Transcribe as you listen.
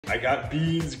I got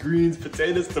beans, greens,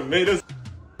 potatoes, tomatoes.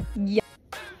 Yeah.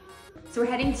 So we're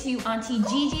heading to Auntie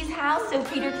Gigi's house so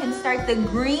Peter can start the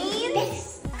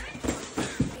greens.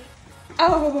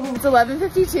 Oh. It's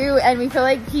 11:52 and we feel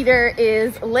like Peter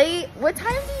is late. What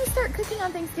time do you start cooking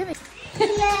on Thanksgiving?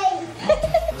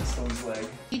 This one's like...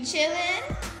 You chillin'?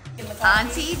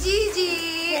 Auntie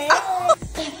Gigi. What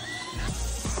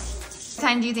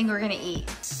time do you think we're gonna eat?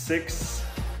 6:37.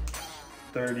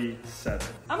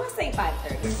 I'm gonna say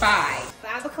 5:30.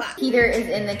 5 o'clock. Peter is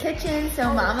in the kitchen,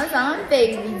 so Mama's on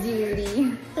baby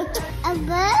duty.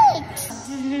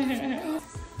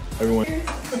 Everyone.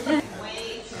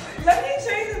 Let me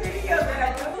show you the video that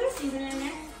I put this season in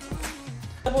there.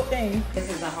 The whole thing. This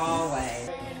is the hallway.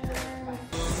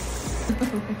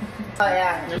 Oh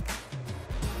yeah.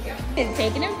 It's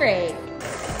taking a break.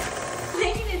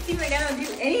 Making it seem like I don't do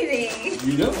anything.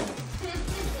 You know.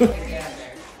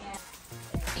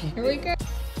 Here we go.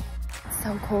 It's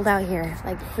so cold out here,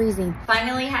 like freezing.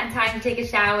 Finally had time to take a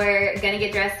shower. Gonna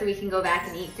get dressed so we can go back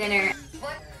and eat dinner.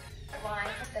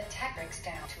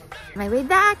 My way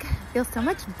back feels so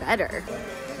much better.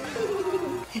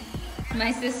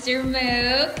 My sister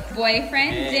Mook,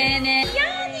 boyfriend Dennis.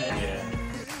 Yanni!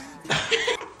 Yeah.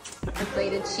 A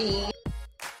plate of cheese.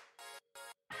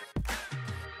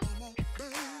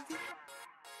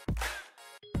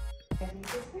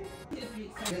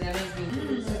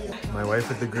 My wife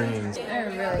with the greens. I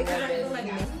really love it.